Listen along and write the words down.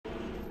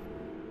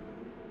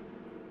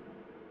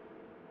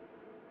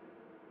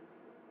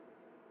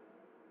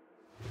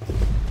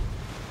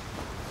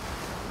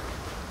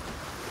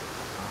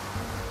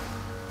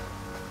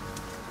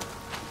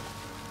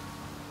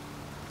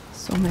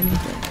So many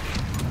dead.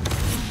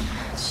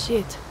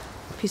 Shit.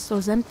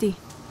 Pistol's empty.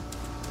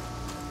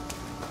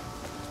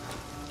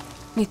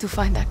 Need to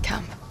find that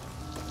camp.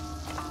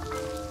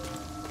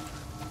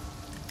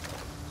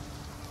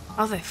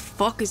 How the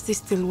fuck is this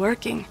still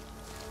working?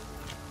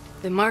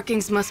 The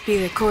markings must be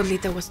the code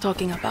Lita was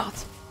talking about.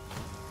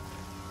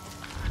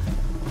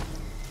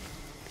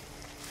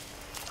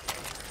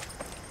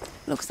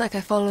 Looks like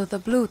I followed the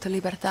blue to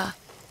Libertad.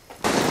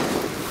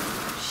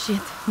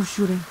 Shit, who's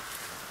shooting?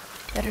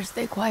 Better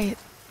stay quiet.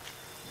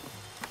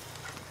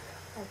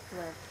 I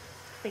swear,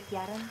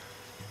 Pekyaran,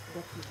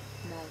 that you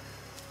smell,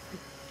 it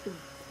stinks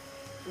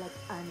like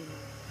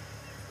animals.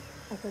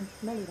 I can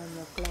smell it on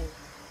your clothes.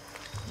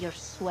 Your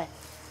sweat.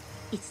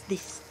 It's the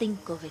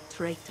stink of a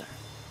traitor.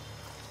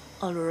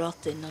 All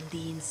rotten on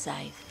the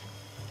inside.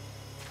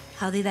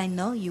 How did I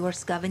know you were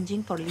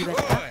scavenging for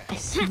Libertad? I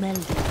smelled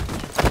it.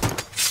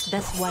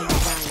 That's why you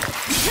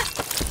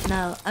died.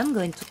 Now, I'm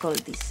going to call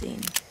this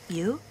in.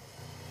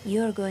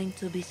 You're going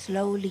to be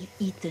slowly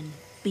eaten,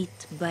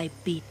 bit by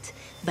bit,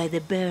 by the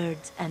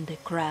birds and the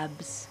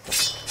crabs.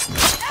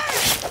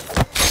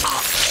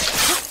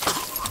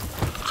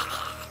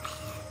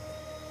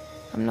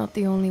 I'm not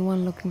the only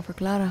one looking for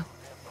Clara.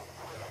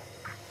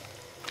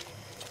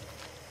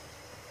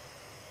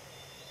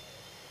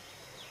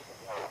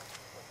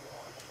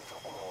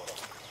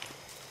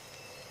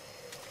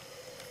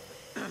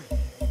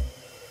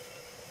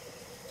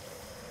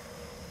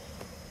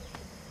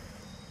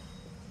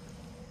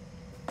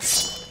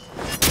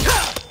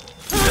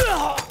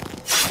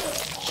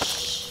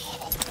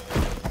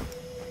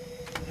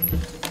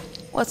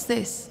 What's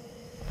this?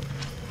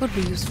 Could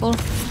be useful.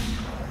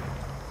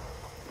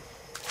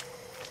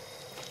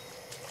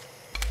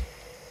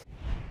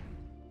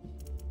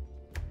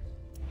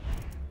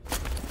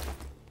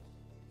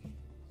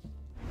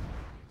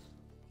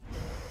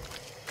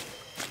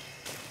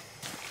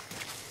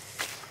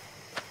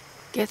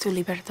 Get to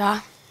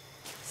Libertad,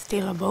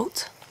 steal a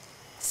boat,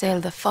 sail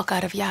the fuck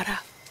out of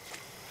Yara.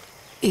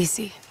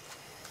 Easy.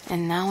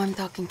 And now I'm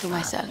talking to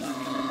myself.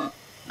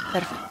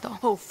 Perfecto.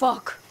 Oh,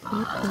 fuck.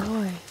 Good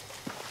boy.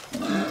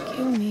 Don't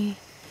kill me.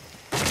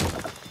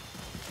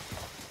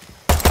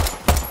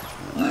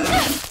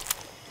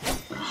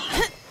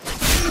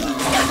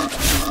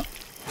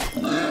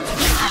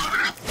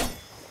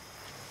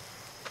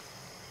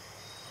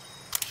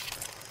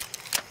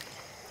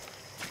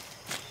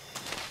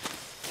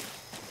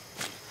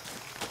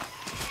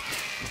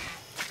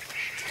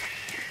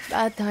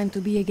 Bad time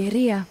to be a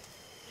guerrilla.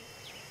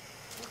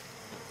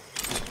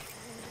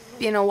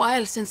 Been a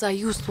while since I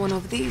used one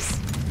of these.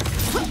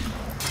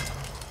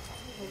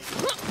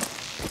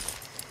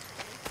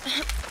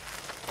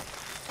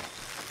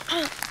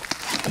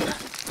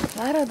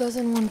 Clara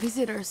doesn't want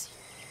visitors.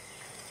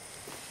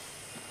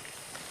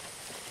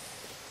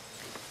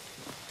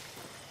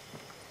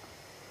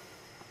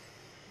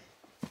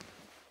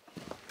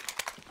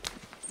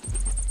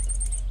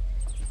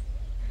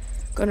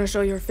 Gonna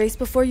show your face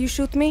before you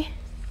shoot me?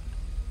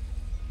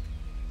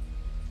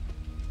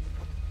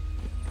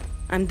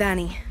 I'm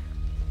Danny,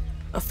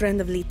 a friend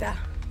of Lita.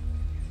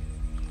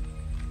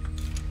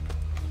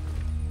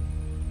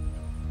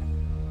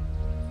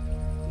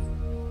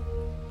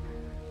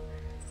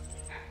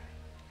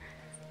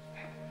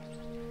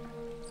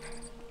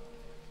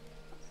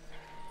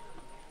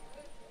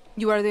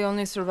 You are the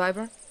only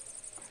survivor?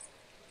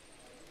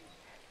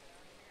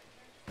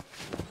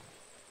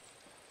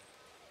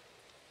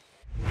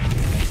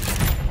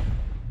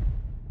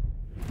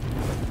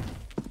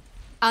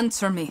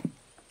 Answer me.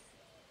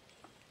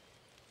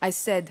 I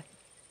said,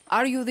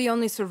 are you the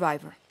only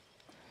survivor?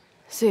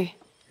 Si.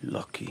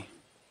 Lucky.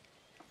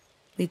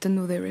 Lita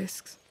knew the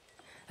risks.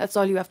 That's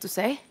all you have to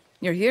say?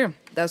 You're here.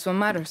 That's what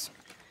matters.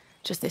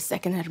 Just a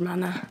second,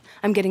 hermana.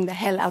 I'm getting the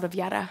hell out of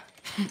Yara.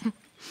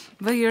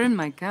 But you're in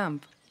my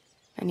camp.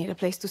 I need a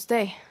place to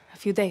stay. A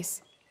few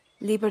days.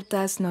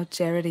 Libertad's no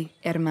charity,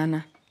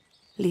 hermana.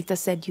 Lita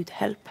said you'd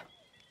help.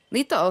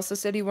 Lita also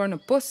said you weren't a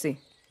pussy.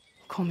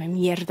 Come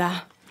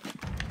mierda.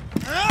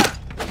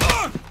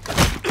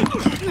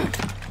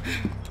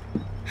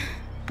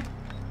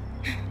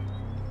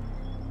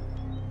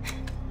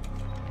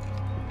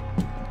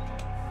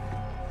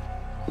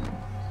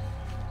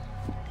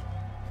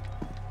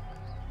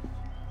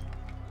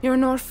 You're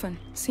an orphan,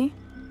 see?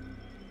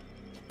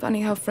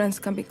 Funny how friends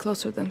can be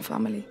closer than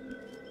family.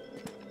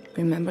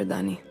 Remember,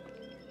 Danny,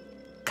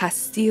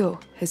 Castillo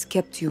has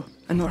kept you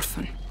an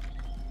orphan.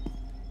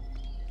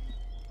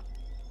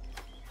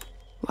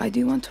 Why do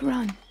you want to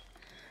run?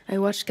 I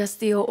watched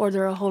Castillo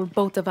order a whole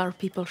boat of our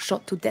people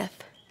shot to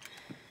death.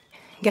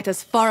 Get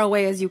as far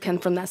away as you can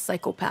from that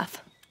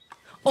psychopath.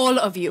 All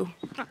of you.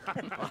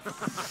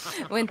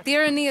 When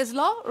tyranny is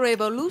law,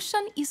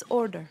 revolution is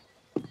order.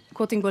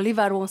 Quoting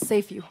Bolivar won't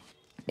save you.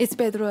 It's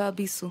Pedro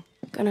Albizu.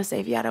 Gonna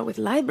save Yara with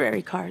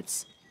library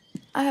cards.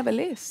 I have a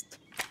list.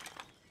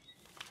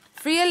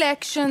 Free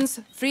elections,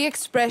 free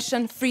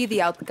expression, free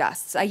the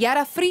outcasts. A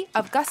Yara free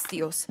of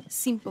Castillos.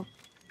 Simple.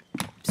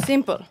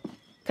 Simple.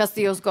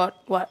 Castillo's got,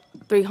 what,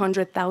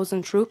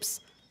 300,000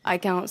 troops? I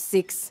count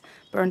 6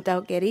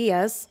 burnt-out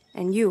guerrillas,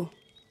 and you,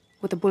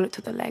 with a bullet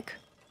to the leg.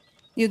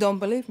 You don't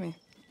believe me?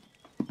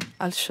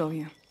 I'll show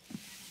you.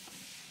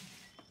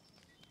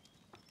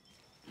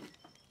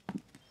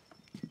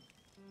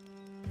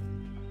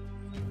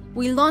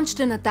 We launched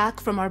an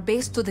attack from our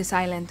base to this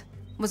island.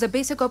 It was a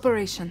basic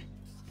operation.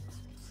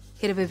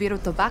 Hit a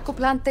Viviro tobacco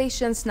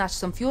plantation, snatch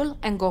some fuel,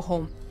 and go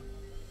home.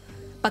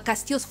 But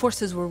Castillo's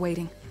forces were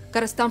waiting.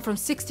 Got us down from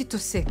 60 to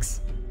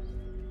 6.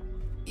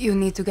 You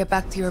need to get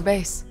back to your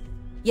base.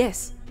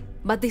 Yes,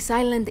 but this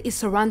island is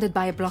surrounded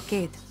by a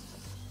blockade.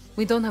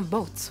 We don't have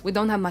boats, we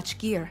don't have much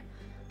gear.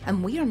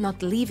 And we are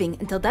not leaving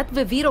until that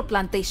Viviro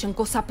plantation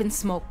goes up in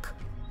smoke.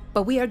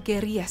 But we are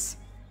guerrillas.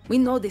 We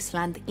know this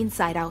land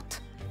inside out.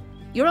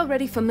 You're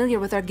already familiar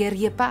with our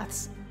guerrilla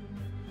paths.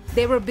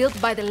 They were built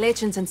by the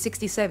legends in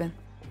 67.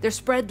 They're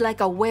spread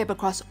like a web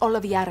across all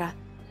of Yara.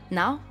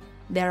 Now,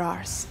 they're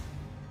ours.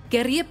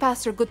 Guerrilla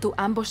paths are good to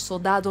ambush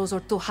soldados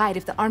or to hide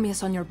if the army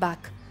is on your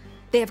back.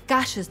 They have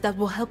caches that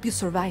will help you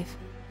survive.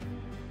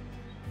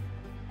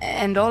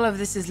 And all of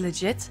this is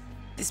legit?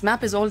 This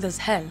map is old as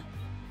hell.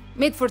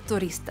 Made for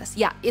turistas.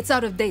 Yeah, it's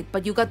out of date,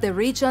 but you got the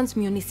regions,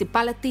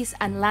 municipalities,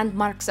 and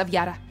landmarks of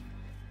Yara.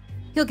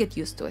 You'll get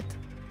used to it.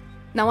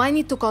 Now I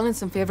need to call in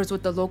some favors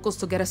with the locals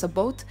to get us a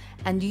boat,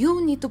 and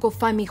you need to go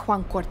find me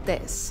Juan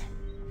Cortez.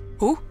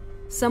 Who?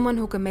 Someone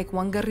who can make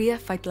one guerrilla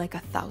fight like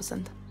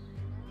 1,000.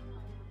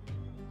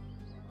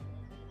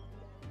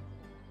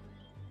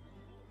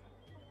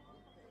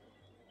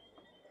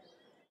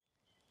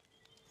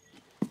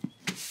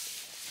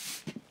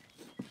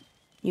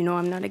 You know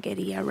I'm not a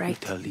guerrilla, right?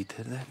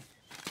 Then?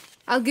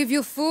 I'll give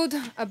you food,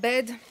 a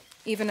bed,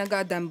 even a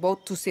goddamn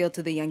boat to sail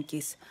to the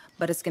Yankees.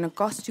 But it's gonna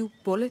cost you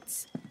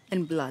bullets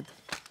and blood.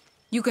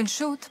 You can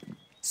shoot,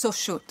 so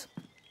shoot.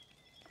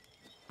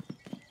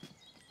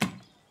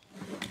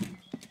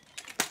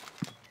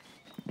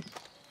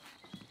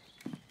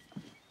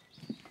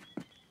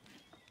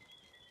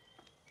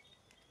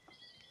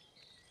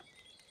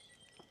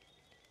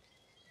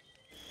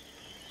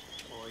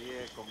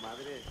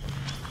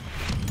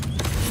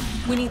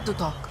 We need to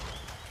talk.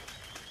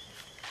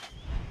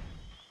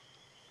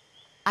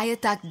 I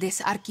attacked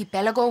this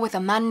archipelago with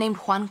a man named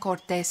Juan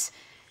Cortez.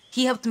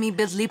 He helped me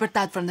build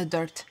Libertad from the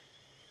dirt.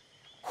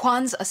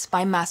 Juan's a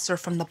spy master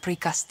from the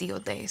pre-Castillo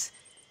days.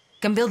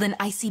 Can build an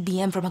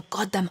ICBM from a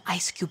goddamn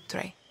ice cube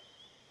tray.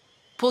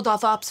 Pulled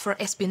off ops for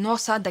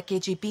Espinosa, the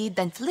KGB,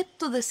 then flipped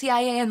to the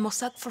CIA and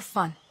Mossad for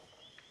fun.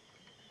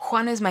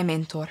 Juan is my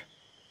mentor.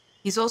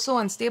 He's also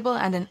unstable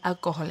and an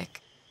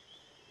alcoholic.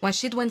 When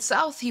shit went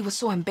south, he was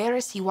so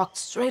embarrassed he walked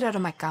straight out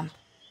of my camp.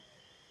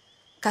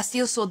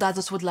 Castillo's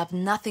soldados would love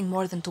nothing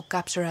more than to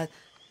capture a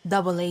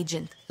double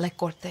agent like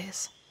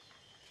Cortez.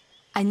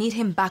 I need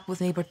him back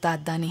with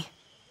Libertad, Danny.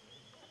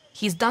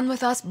 He's done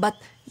with us, but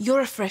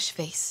you're a fresh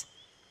face.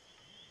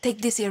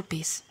 Take this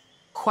earpiece.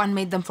 Juan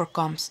made them for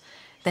comms,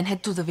 then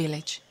head to the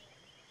village.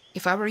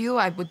 If I were you,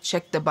 I would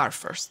check the bar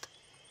first.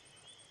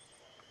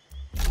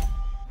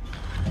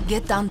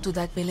 Get down to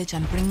that village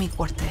and bring me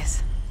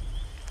Cortez.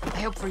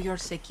 I hope for your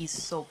sake he's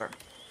sober.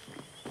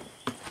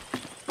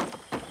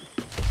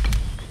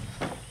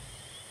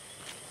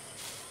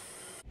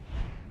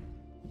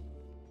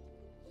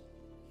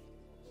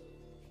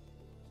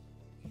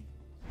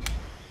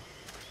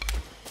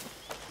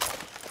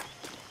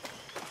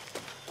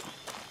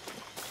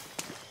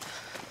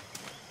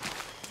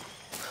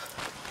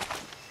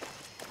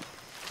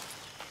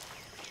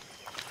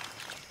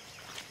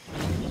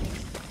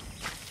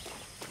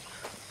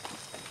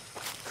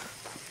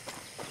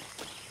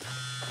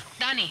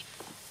 Danny,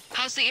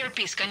 how's the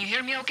earpiece? Can you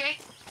hear me okay?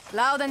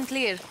 Loud and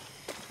clear.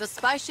 The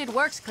spy shit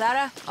works,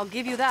 Clara. I'll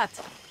give you that.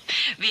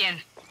 Bien.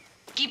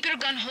 Keep your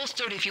gun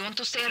holstered if you want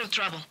to stay out of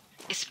trouble,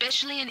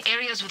 especially in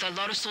areas with a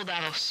lot of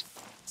soldados.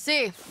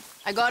 See,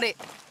 I got it.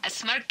 A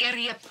smart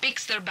guerrilla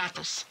picks their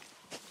battles.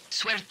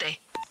 Suerte.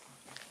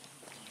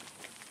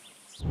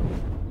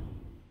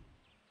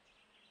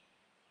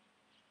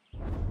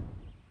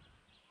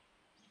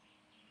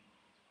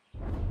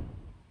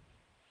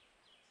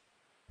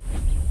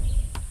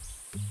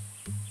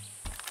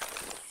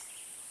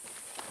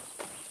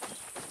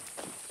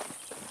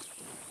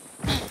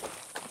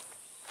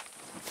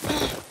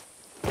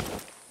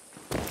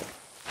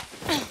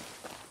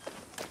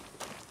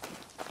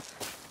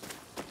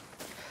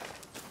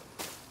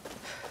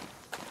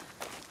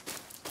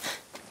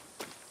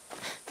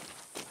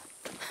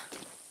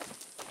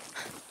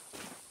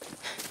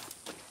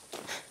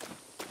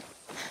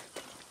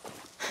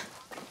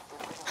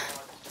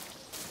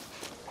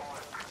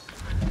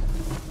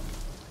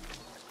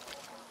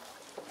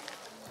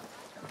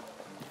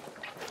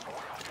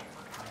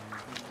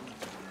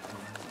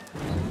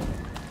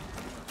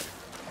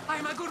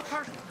 I'm a good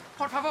person,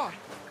 por favor.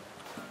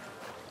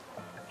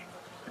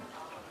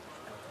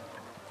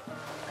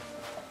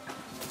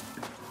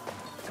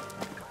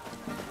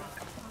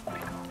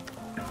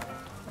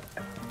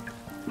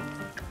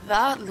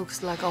 That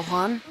looks like a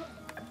Juan.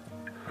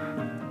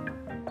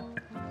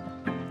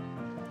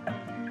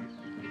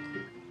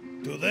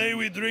 Today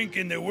we drink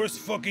in the worst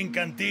fucking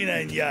cantina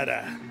in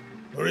Yara.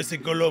 Or is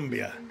it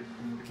Colombia?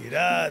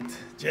 Kirat,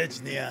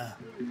 Chechnya.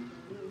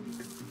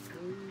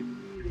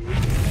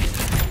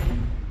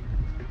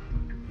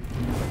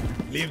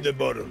 Leave the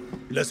bottle.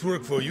 Less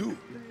work for you.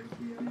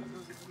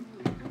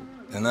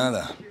 De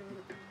nada.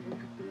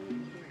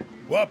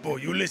 Guapo,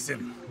 you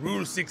listen.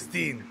 Rule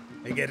 16.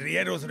 A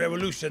guerrillero's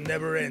revolution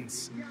never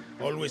ends.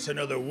 Always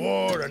another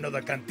war,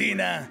 another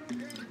cantina,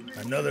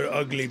 another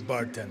ugly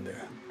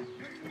bartender.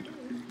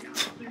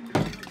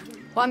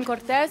 Juan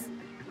Cortez?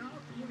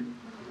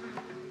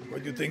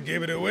 What do you think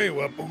gave it away,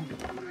 Guapo?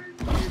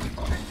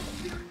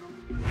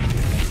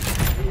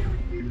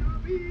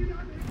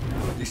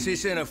 This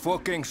isn't a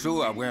fucking zoo,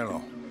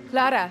 abuelo.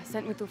 Clara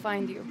sent me to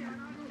find you.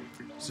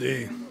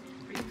 See,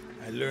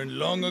 I learned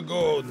long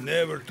ago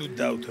never to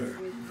doubt her.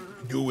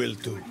 You will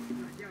too.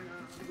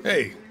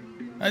 Hey,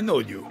 I know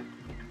you.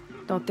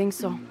 Don't think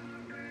so.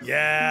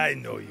 Yeah, I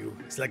know you.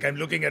 It's like I'm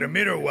looking at a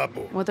mirror,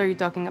 Guapo. What are you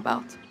talking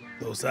about?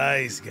 Those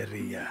eyes,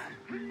 guerrilla.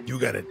 You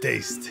got a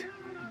taste.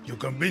 You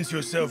convince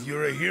yourself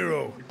you're a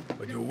hero,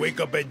 but you wake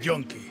up a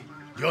junkie,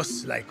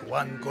 just like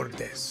Juan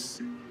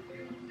Cortez.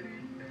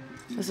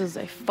 This is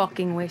a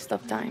fucking waste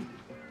of time.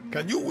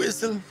 Can you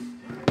whistle?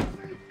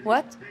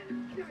 What?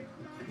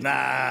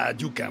 Nah,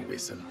 you can't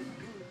whistle.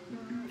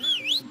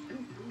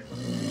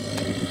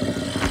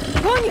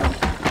 ¡Coño!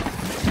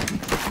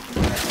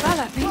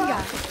 ¡Hala, venga!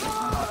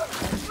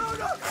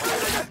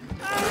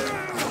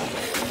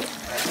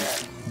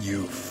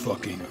 You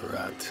fucking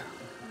rat.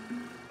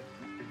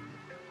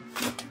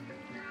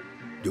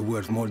 You're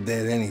worth more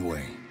dead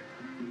anyway.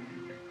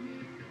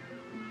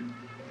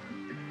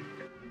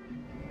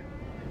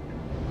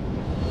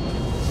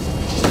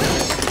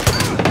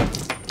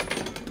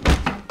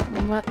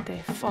 What the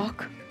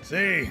fuck?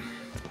 See,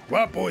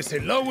 Guapo is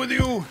in love with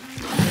you,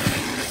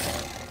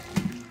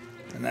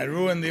 and I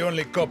ruined the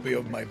only copy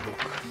of my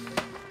book.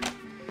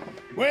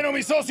 Bueno,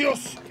 mis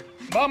socios,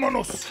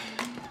 vámonos.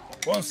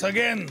 Once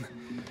again,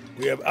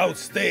 we have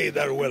outstayed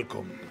our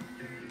welcome.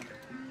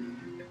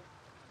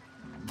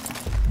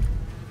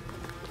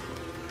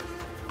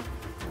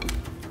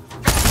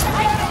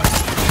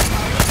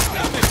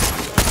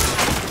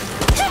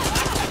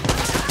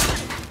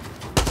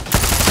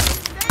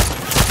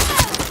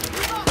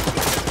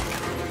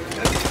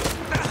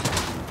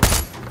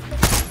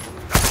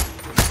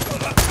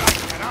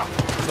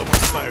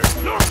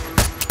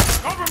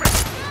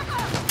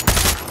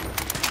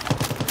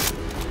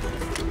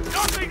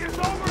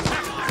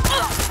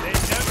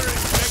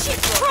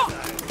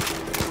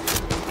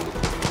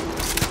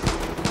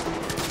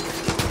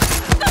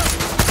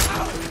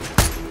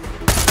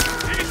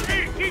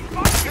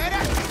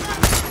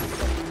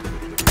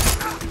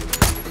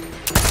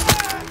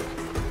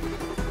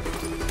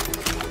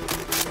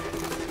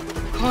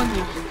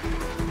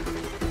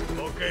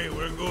 Okay,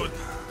 we're good.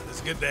 Let's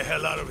get the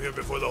hell out of here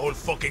before the whole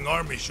fucking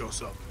army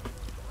shows up.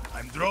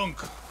 I'm drunk,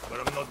 but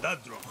I'm not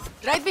that drunk.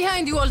 Right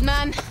behind you, old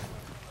man.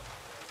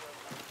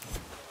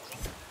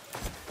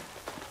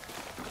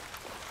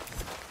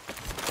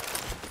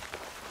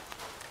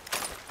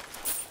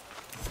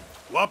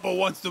 Guapo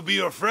wants to be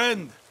your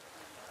friend.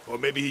 Or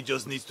maybe he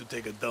just needs to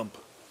take a dump.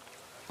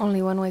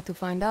 Only one way to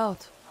find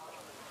out.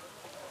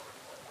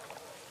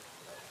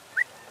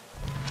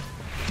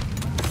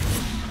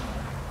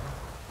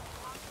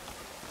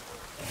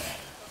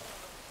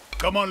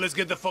 Come on, let's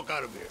get the fuck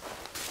out of here.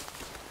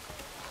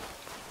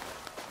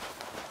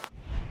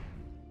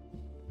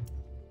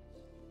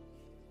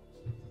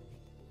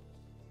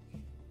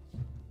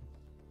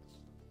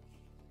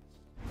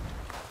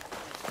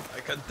 I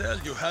can tell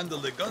you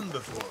handled a gun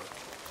before.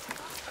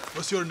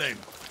 What's your name?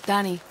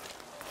 Danny.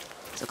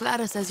 So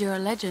Clara says you're a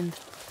legend.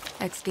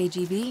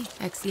 Ex-KGB,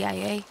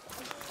 ex-CIA.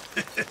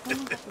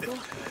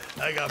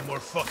 I got more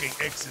fucking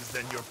X's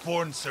than your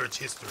porn search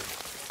history.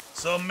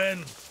 Some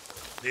men,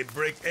 they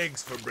break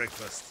eggs for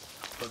breakfast.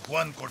 But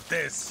Juan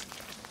Cortez,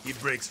 he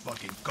breaks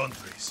fucking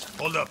countries.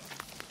 Hold up.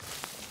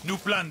 New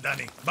plan,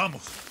 Danny.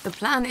 Vamos. The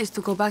plan is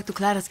to go back to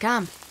Clara's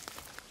camp.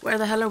 Where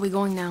the hell are we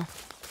going now?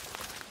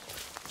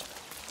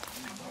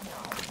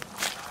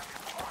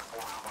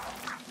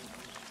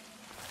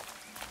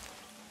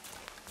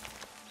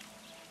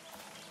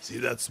 See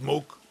that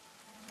smoke?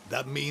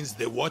 That means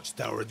the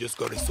watchtower just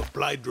got a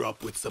supply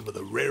drop with some of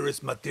the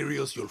rarest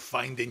materials you'll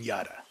find in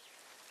Yara.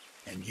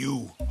 And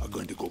you are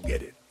going to go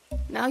get it.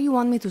 Now you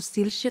want me to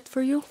steal shit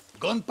for you?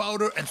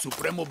 Gunpowder and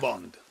Supremo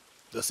Bond.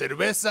 The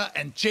cerveza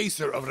and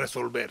chaser of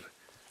Resolver.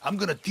 I'm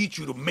gonna teach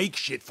you to make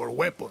shit for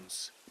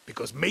weapons.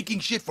 Because making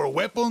shit for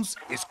weapons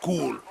is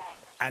cool.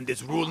 And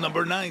it's rule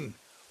number 9.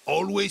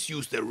 Always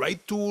use the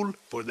right tool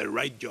for the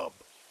right job.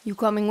 You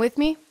coming with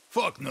me?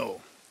 Fuck no.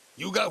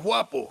 You got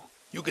Guapo.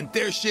 You can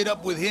tear shit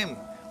up with him.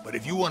 But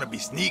if you want to be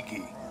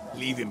sneaky,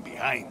 leave him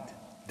behind.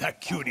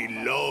 That cutie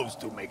loves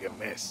to make a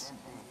mess.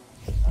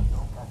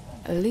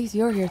 At least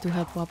you're here to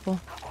help, Guapo.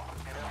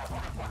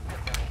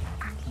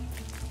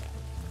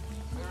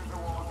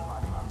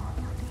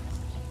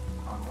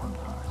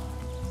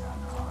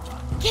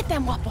 Get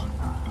them, Guapo!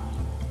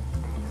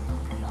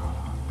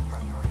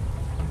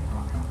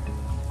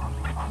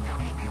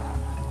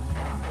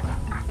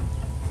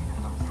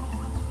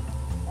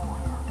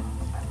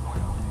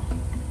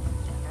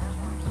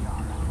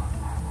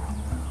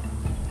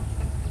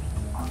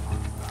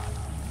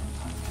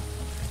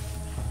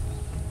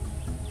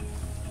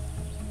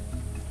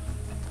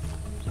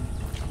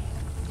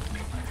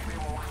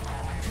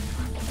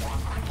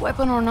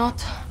 Weapon or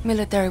not,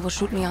 military will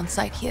shoot me on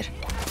sight here.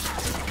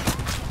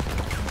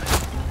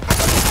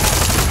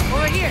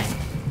 Over here!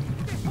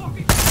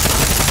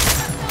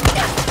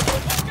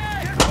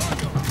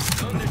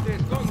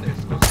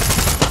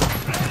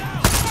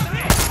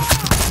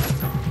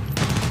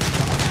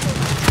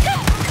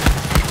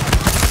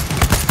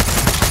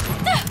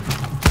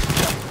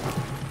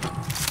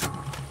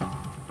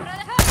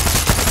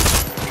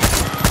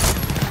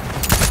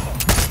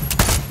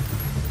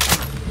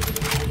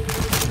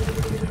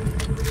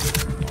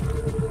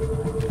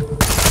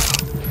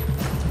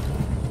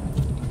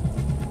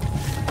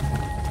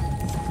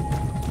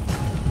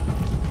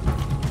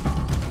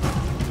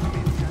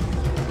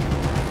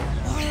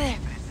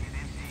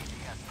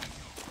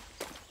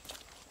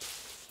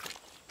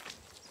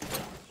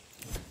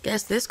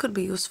 Guess this could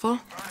be useful.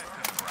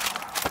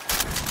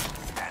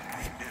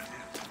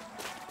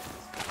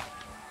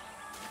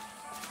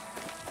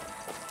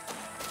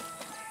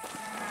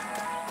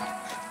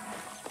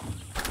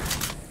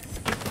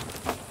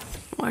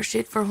 More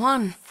shit for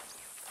Juan.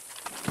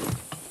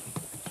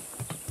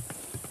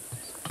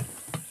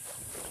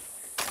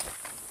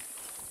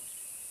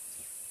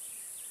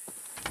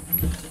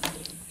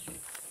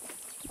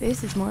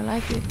 This is more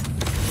like it.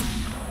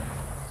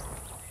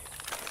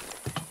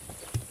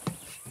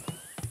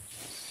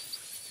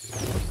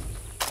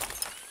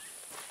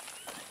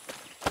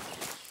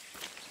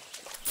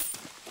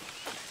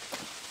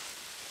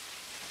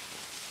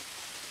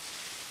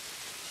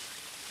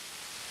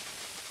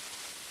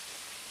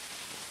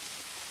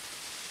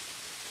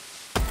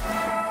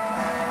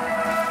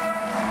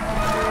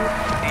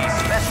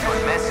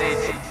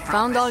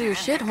 Found all your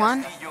shit,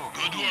 Juan.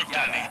 Good work,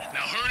 Danny.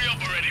 Now hurry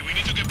up already. We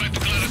need to get back to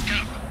Clara's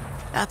camp.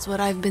 That's what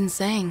I've been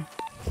saying.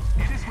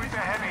 It is with a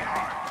heavy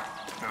heart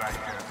that I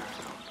hear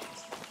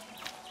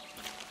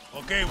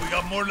this. Okay, we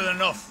got more than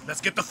enough.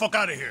 Let's get the fuck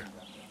out of here.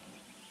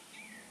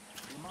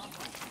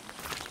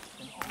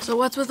 So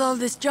what's with all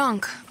this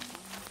junk?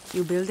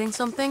 You building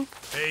something?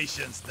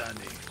 Patience,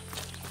 Danny.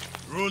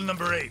 Rule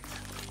number 8.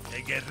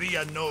 A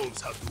guerrilla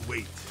knows how to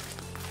wait.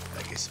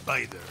 Like a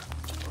spider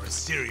or a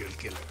serial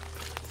killer.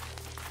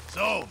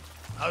 So,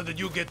 how did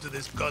you get to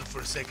this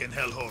godforsaken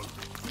hellhole?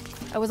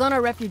 I was on a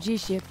refugee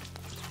ship.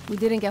 We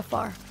didn't get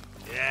far.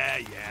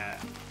 Yeah.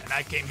 And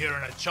I came here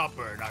in a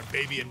chopper in our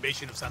baby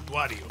invasion of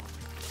Santuario.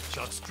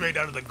 Shot straight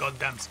out of the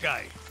goddamn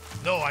sky.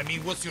 No, I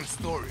mean, what's your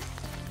story?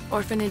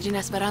 Orphanage in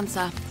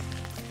Esperanza.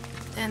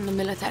 Then the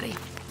military.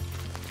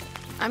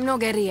 I'm no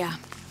guerrilla.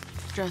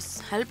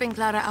 Just helping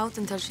Clara out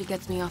until she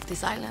gets me off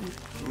this island.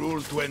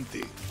 Rule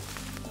 20.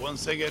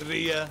 Once a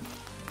guerrilla,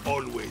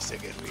 always a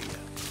guerrilla.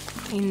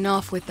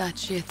 Enough with that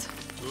shit.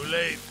 Too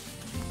late.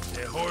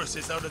 The horse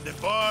is out of the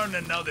barn,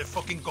 and now the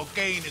fucking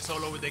cocaine is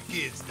all over the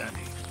kids,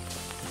 Danny.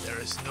 There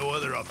is no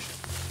other option.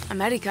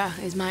 America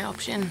is my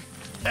option.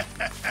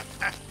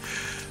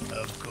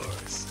 Of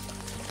course.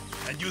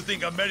 And you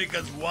think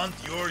Americans want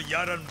your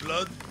Yaran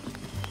blood?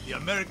 The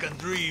American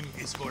dream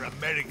is for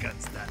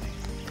Americans, Danny.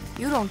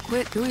 You don't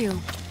quit, do you?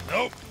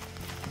 Nope.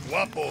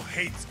 Guapo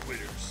hates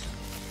quitters.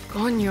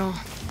 Coño.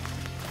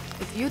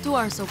 If you two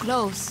are so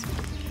close,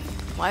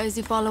 why is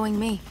he following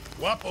me?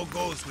 Guapo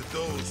goes with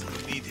those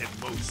who need him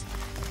most.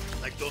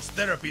 Like those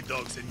therapy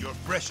dogs in your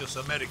precious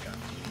America.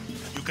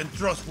 You can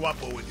trust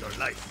Guapo with your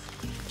life.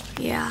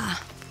 Yeah.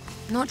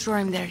 Not sure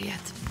I'm there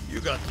yet.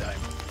 You got time.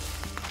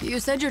 You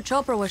said your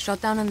chopper was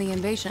shot down in the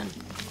invasion.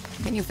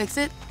 Can you fix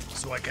it?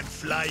 So I can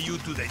fly you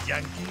to the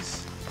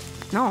Yankees?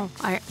 No,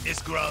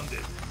 It's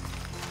grounded,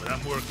 but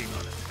I'm working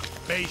on it.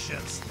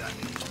 Patience,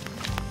 Danny.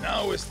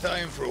 Now it's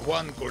time for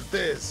Juan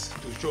Cortez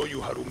to show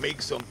you how to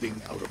make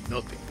something out of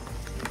nothing.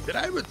 Did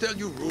I ever tell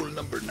you rule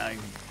number 9?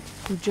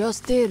 You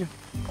just did.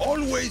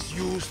 Always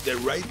use the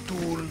right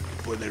tool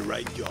for the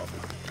right job.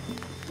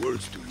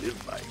 Words to live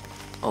by.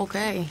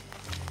 Okay.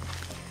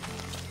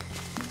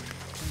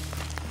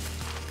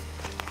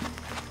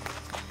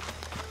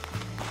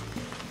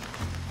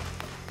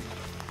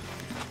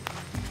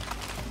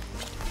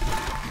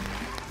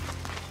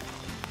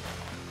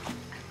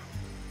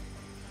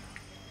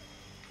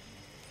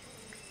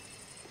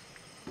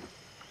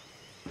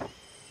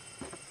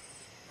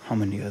 How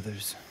many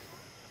others?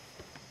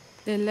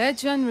 The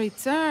legend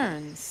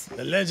returns.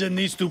 The legend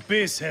needs to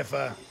piss,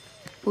 Jefa.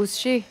 Who's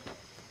she?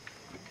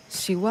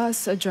 She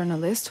was a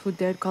journalist who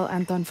dared call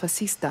Anton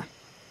fascista.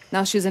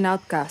 Now she's an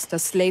outcast, a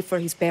slave for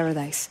his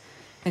paradise.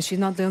 And she's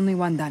not the only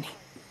one, Danny.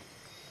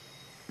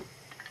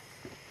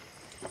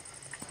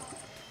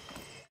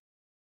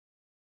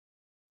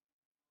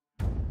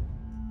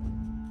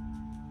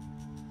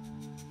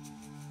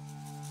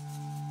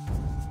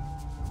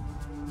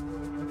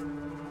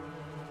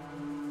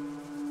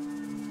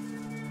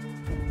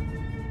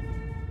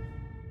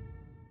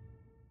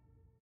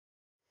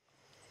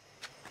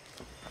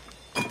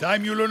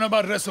 Time you learn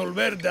about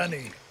Resolver,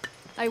 Danny.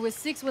 I was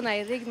 6 when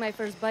I rigged my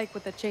first bike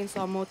with a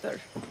chainsaw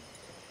motor.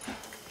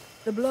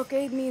 The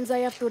blockade means I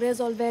have to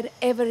resolver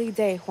every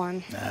day,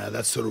 Juan. Nah,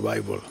 that's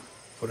survival.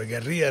 For a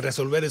guerrilla,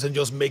 Resolver isn't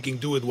just making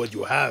do with what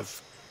you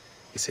have.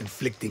 It's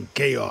inflicting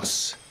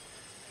chaos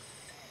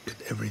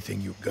with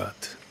everything you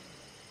got.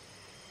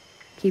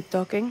 Keep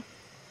talking.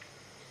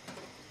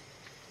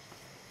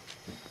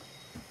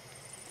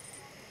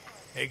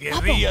 A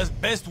guerrilla's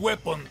best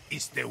weapon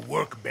is the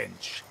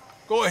workbench.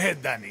 Go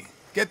ahead, Danny.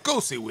 Get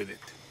cozy with it.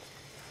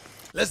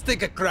 Let's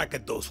take a crack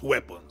at those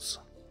weapons.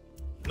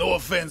 No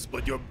offense,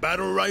 but your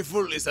battle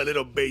rifle is a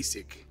little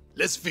basic.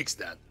 Let's fix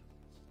that.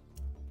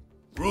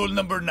 Rule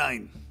number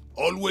 9.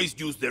 Always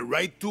use the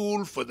right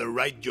tool for the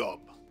right job.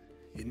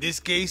 In this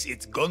case,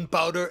 it's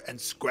gunpowder and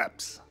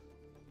scraps.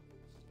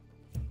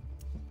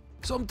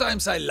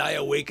 Sometimes I lie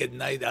awake at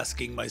night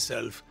asking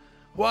myself,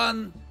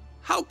 Juan,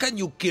 how can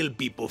you kill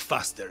people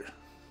faster?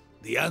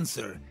 The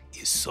answer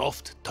is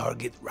soft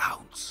target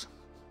rounds.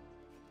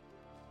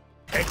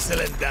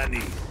 Excellent,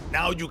 Danny.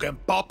 Now you can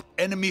pop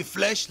enemy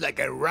flesh like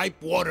a ripe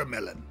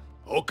watermelon.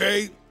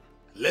 Okay,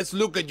 let's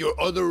look at your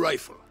other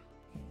rifle.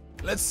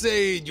 Let's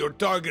say your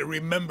target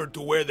remembered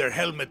to wear their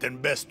helmet and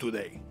vest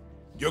today.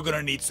 You're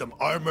gonna need some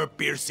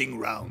armor-piercing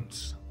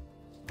rounds.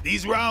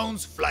 These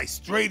rounds fly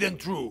straight and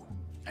true,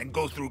 and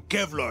go through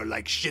Kevlar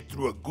like shit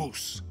through a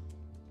goose.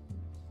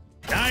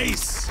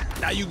 Nice!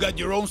 Now you got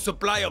your own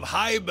supply of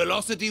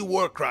high-velocity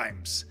war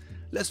crimes.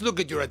 Let's look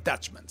at your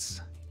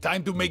attachments.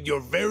 Time to make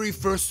your very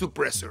first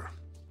suppressor.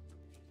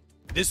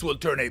 This will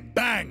turn a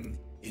bang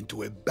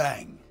into a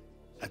bang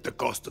at the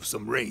cost of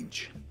some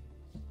range.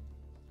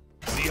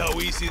 See how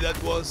easy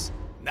that was?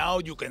 Now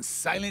you can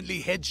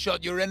silently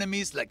headshot your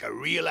enemies like a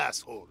real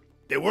asshole.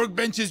 The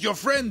workbench is your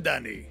friend,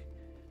 Danny.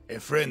 A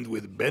friend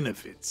with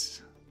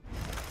benefits.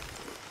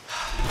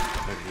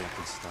 Maybe I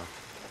can stop.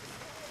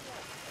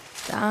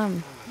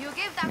 Damn.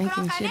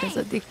 Making shit is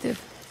addictive.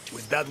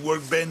 With that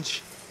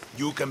workbench,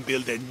 you can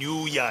build a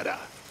new Yara.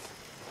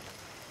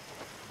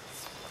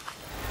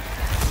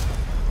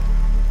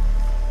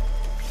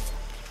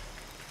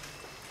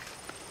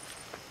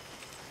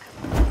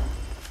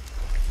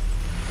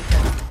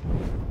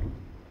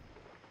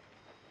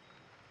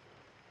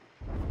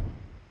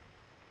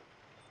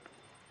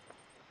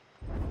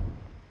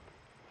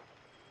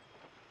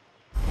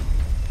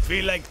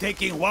 Feel like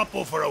taking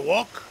Guapo for a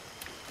walk?